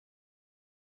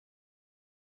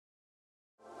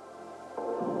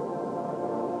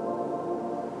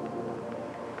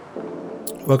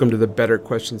Welcome to the Better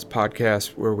Questions podcast,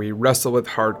 where we wrestle with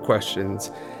hard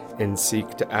questions and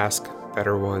seek to ask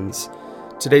better ones.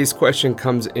 Today's question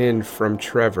comes in from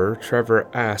Trevor. Trevor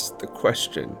asked the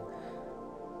question: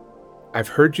 I've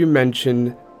heard you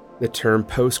mention the term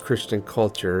post-Christian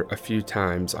culture a few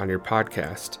times on your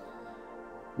podcast.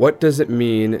 What does it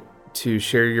mean to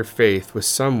share your faith with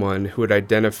someone who would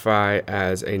identify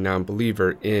as a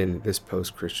non-believer in this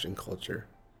post-Christian culture?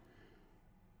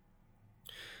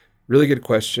 Really good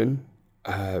question.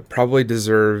 Probably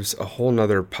deserves a whole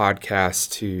nother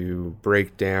podcast to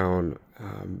break down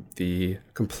the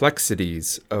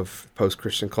complexities of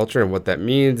post-Christian culture and what that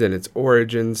means and its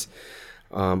origins.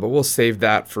 But we'll save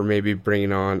that for maybe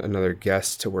bringing on another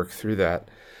guest to work through that.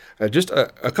 Just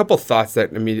a couple thoughts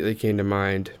that immediately came to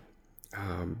mind,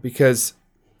 because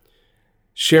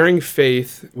sharing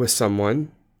faith with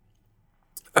someone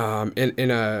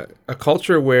in a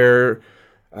culture where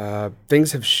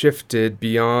things have shifted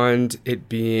beyond it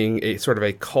being a sort of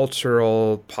a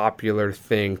cultural, popular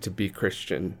thing to be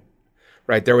Christian,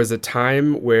 right? There was a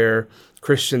time where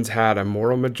Christians had a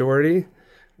moral majority,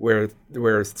 where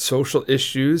social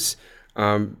issues,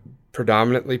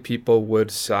 predominantly people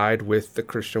would side with the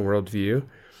Christian worldview.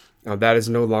 That is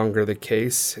no longer the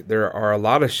case. There are a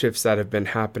lot of shifts that have been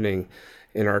happening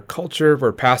in our culture,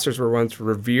 where pastors were once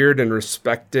revered and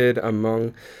respected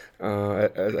among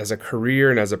as a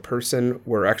career and as a person.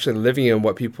 We're actually living in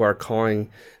what people are calling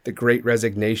the Great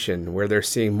Resignation, where they're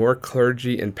seeing more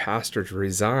clergy and pastors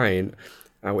resign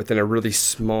within a really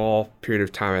small period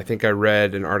of time. I think I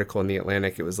read an article in The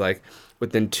Atlantic. It was like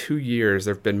within 2 years,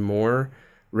 there have been more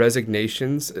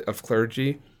resignations of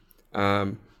clergy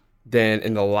than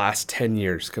in the last 10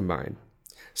 years combined.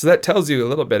 So that tells you a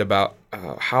little bit about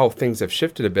how things have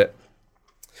shifted a bit.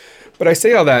 But I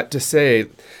say all that to say,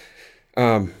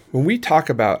 when we talk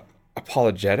about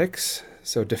apologetics,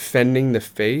 so defending the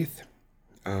faith,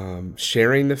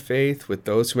 sharing the faith with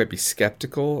those who might be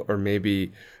skeptical or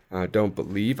maybe don't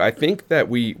believe, I think that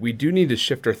we do need to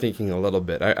shift our thinking a little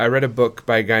bit. I read a book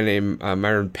by a guy named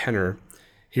Myron Penner.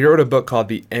 He wrote a book called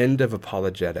The End of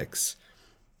Apologetics.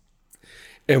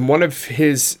 And one of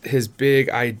his big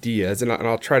ideas, and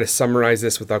I'll try to summarize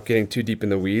this without getting too deep in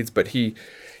the weeds, but he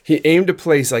aimed to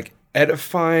place like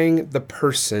edifying the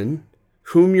person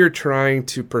whom you're trying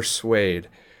to persuade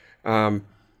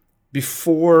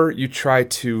before you try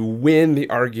to win the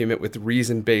argument with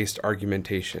reason-based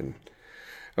argumentation.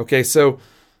 Okay, so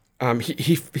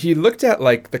he looked at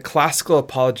like the classical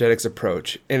apologetics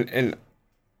approach, and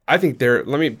I think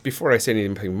before I say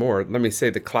anything more, let me say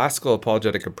the classical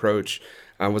apologetic approach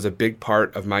was a big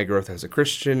part of my growth as a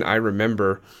Christian. I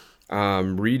remember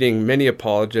reading many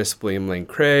apologists, William Lane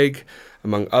Craig,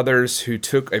 among others, who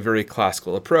took a very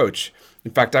classical approach.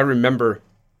 In fact, I remember,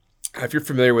 if you're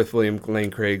familiar with William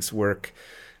Lane Craig's work,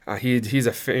 he's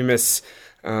a famous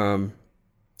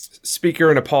speaker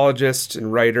and apologist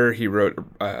and writer. He wrote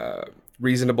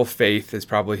Reasonable Faith is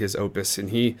probably his opus, and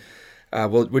he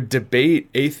would debate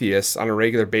atheists on a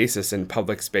regular basis in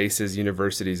public spaces,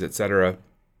 universities, etc.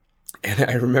 And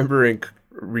I remember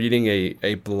reading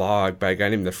a blog by a guy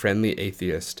named The Friendly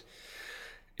Atheist.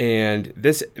 And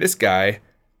this guy,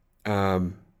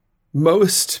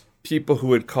 most people who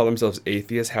would call themselves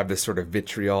atheists have this sort of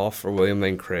vitriol for William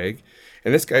Lane Craig.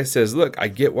 And this guy says, look, I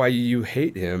get why you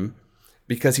hate him,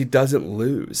 because he doesn't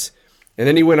lose. And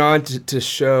then he went on to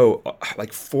show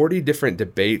like 40 different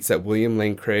debates that William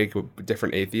Lane Craig with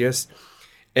different atheists,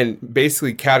 and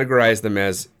basically categorized them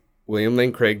as William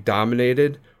Lane Craig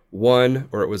dominated, won,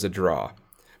 or it was a draw.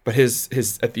 But his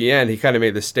at the end, he kind of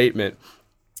made the statement.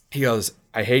 He goes,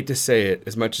 I hate to say it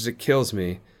as much as it kills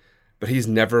me, but he's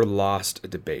never lost a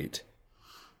debate,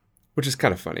 which is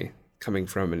kind of funny coming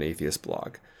from an atheist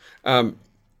blog. I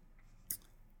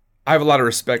have a lot of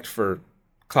respect for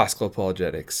classical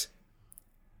apologetics.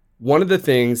 One of the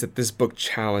things that this book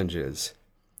challenges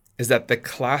is that the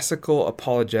classical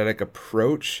apologetic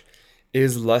approach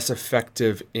is less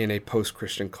effective in a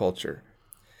post-Christian culture.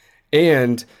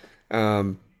 And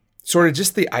sort of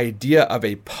just the idea of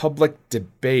a public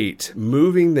debate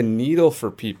moving the needle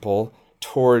for people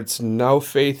towards no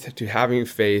faith to having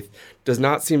faith does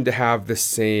not seem to have the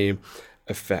same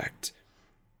effect.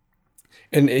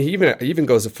 And it even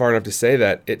goes far enough to say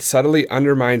that it subtly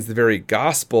undermines the very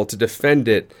gospel to defend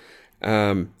it,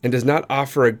 and does not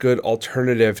offer a good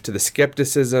alternative to the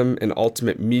skepticism and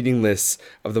ultimate meaninglessness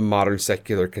of the modern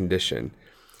secular condition.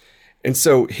 And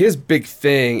so his big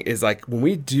thing is like, when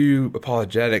we do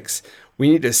apologetics,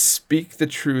 we need to speak the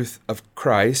truth of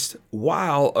Christ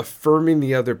while affirming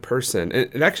the other person.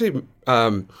 And actually,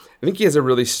 I think he has a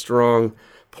really strong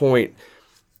point.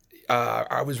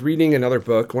 I was reading another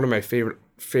book, one of my favorite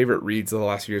favorite reads of the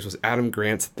last few years was Adam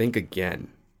Grant's Think Again.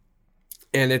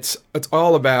 And it's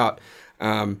all about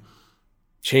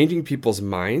changing people's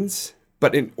minds.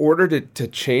 But in order to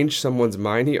change someone's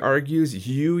mind, he argues,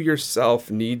 you yourself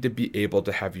need to be able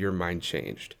to have your mind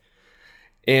changed.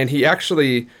 And he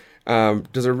actually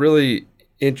does a really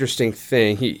interesting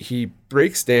thing. He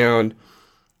breaks down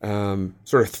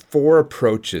sort of 4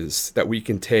 approaches that we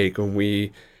can take when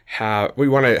we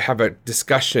want to have a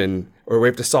discussion or we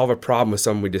have to solve a problem with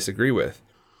someone we disagree with.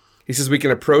 He says we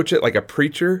can approach it like a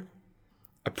preacher,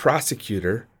 a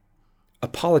prosecutor, a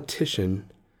politician,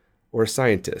 or a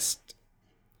scientist.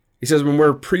 He says when we're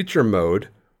in preacher mode,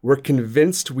 we're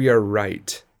convinced we are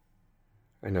right.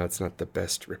 I know it's not the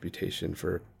best reputation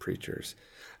for preachers.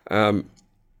 When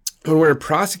we're in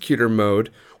prosecutor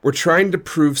mode, we're trying to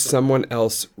prove someone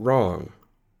else wrong.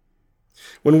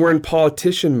 When we're in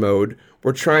politician mode,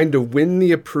 we're trying to win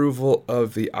the approval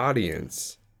of the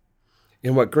audience.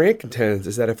 And what Grant contends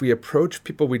is that if we approach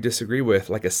people we disagree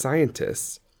with like a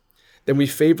scientist, then we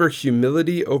favor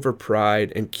humility over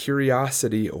pride and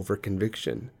curiosity over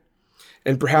conviction.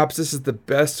 And perhaps this is the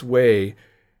best way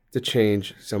to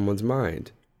change someone's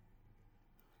mind.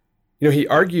 He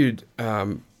argued,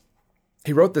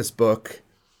 he wrote this book,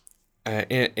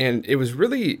 and it was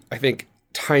really, I think,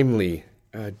 timely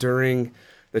during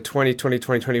the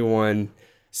 2020-2021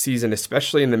 season,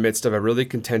 especially in the midst of a really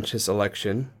contentious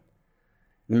election,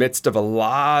 in the midst of a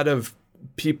lot of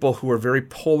people who are very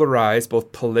polarized,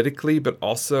 both politically, but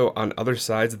also on other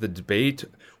sides of the debate,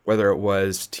 whether it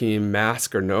was team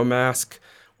mask or no mask,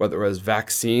 whether it was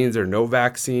vaccines or no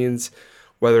vaccines,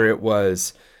 whether it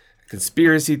was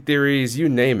conspiracy theories, you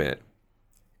name it.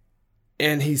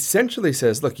 And he essentially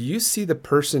says, look, you see the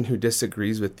person who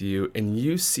disagrees with you and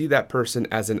you see that person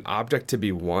as an object to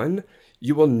be won,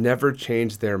 you will never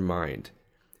change their mind.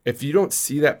 If you don't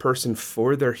see that person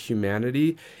for their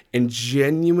humanity and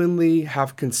genuinely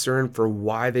have concern for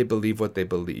why they believe what they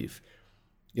believe,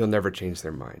 you'll never change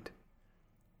their mind.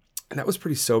 And that was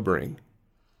pretty sobering.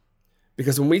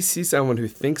 Because when we see someone who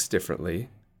thinks differently,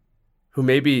 who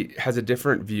maybe has a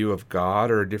different view of God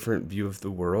or a different view of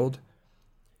the world,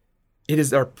 it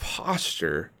is our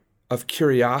posture of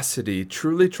curiosity,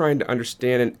 truly trying to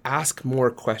understand and ask more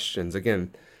questions.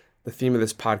 Again, the theme of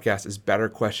this podcast is better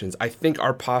questions. I think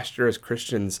our posture as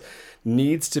Christians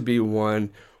needs to be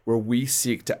one where we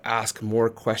seek to ask more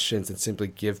questions and simply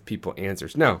give people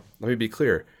answers. Now, let me be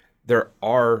clear. There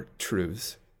are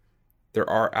truths. There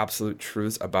are absolute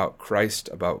truths about Christ,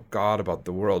 about God, about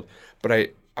the world. But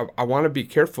I want to be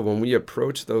careful when we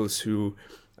approach those who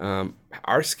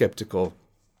are skeptical,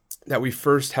 that we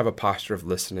first have a posture of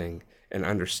listening and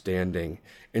understanding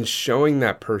and showing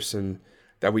that person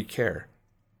that we care.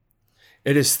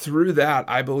 It is through that,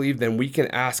 I believe, then we can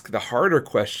ask the harder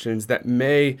questions that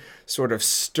may sort of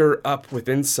stir up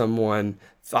within someone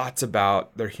thoughts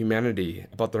about their humanity,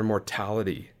 about their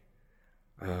mortality.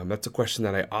 That's a question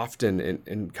that I often,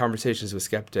 in conversations with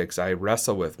skeptics, I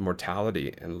wrestle with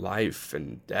mortality and life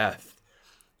and death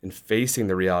and facing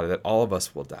the reality that all of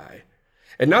us will die.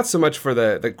 And not so much for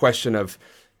the question of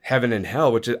heaven and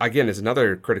hell, which again is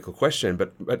another critical question,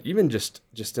 but even just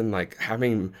in like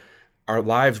having our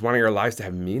lives, wanting our lives to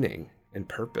have meaning and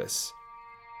purpose.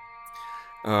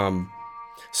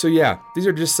 So yeah, these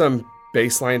are just some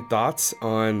baseline thoughts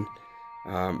on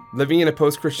living in a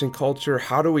post-Christian culture.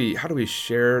 How do we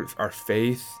share our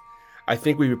faith? I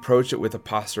think we approach it with a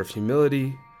posture of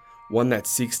humility, one that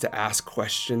seeks to ask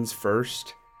questions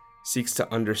first, seeks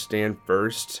to understand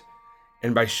first.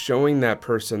 And by showing that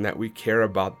person that we care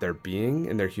about their being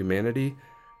and their humanity,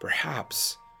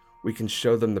 perhaps we can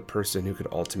show them the person who could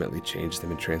ultimately change them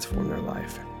and transform their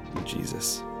life in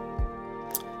Jesus.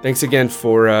 Thanks again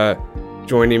for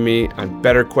joining me on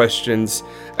Better Questions.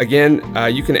 Again,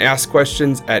 you can ask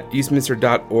questions at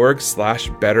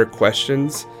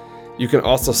eastminster.org/betterquestions. You can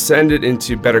also send it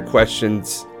into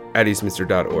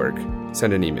betterquestions@eastminster.org.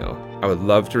 Send an email. I would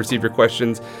love to receive your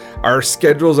questions. Our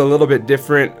schedule's a little bit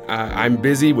different. I'm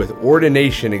busy with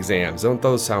ordination exams. Don't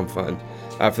those sound fun?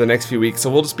 For the next few weeks. So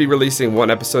we'll just be releasing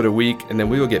one episode a week, and then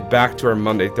we will get back to our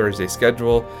Monday, Thursday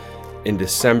schedule in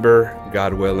December,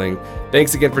 God willing.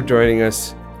 Thanks again for joining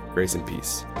us. Grace and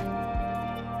peace.